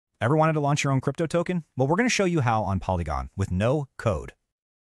Ever wanted to launch your own crypto token? Well, we're going to show you how on Polygon with no code.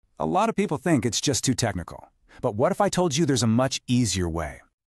 A lot of people think it's just too technical. But what if I told you there's a much easier way?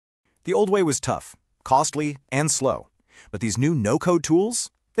 The old way was tough, costly, and slow. But these new no-code tools,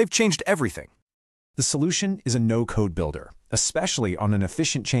 they've changed everything. The solution is a no-code builder, especially on an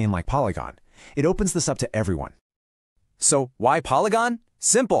efficient chain like Polygon. It opens this up to everyone. So why Polygon?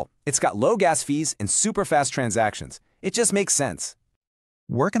 Simple. It's got low gas fees and super fast transactions. It just makes sense.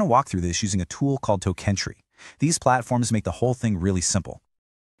 We're going to walk through this using a tool called Tokentry. These platforms make the whole thing really simple.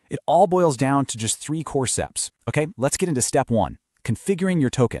 It all boils down to just 3 core steps. Okay, let's get into step 1, configuring your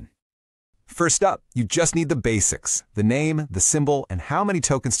token. First up, you just need the basics, the name, the symbol, and how many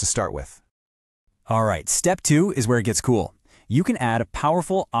tokens to start with. All right, step 2 is where it gets cool. You can add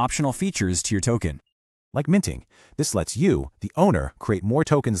powerful optional features to your token. Like minting, this lets you, the owner, create more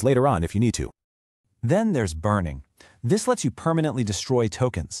tokens later on if you need to. Then there's burning. This lets you permanently destroy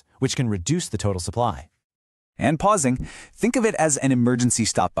tokens, which can reduce the total supply. And pausing, think of it as an emergency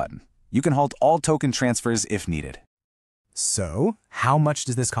stop button. You can halt all token transfers if needed. So, how much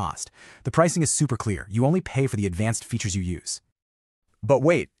does this cost? The pricing is super clear. You only pay for the advanced features you use. But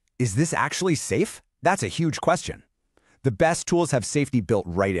wait, is this actually safe? That's a huge question. The best tools have safety built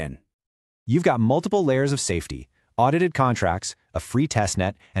right in. You've got multiple layers of safety, audited contracts, a free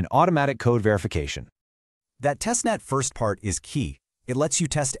testnet, and automatic code verification. That testnet first part is key. It lets you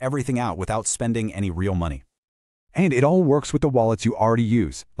test everything out without spending any real money. And it all works with the wallets you already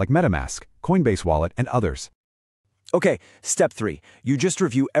use, like MetaMask, Coinbase Wallet, and others. Okay, step 3. You just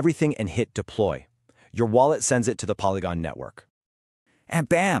review everything and hit deploy. Your wallet sends it to the Polygon network. And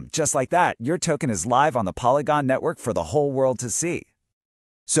bam, just like that, your token is live on the Polygon network for the whole world to see.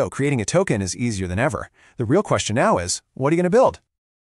 So creating a token is easier than ever. The real question now is, what are you going to build?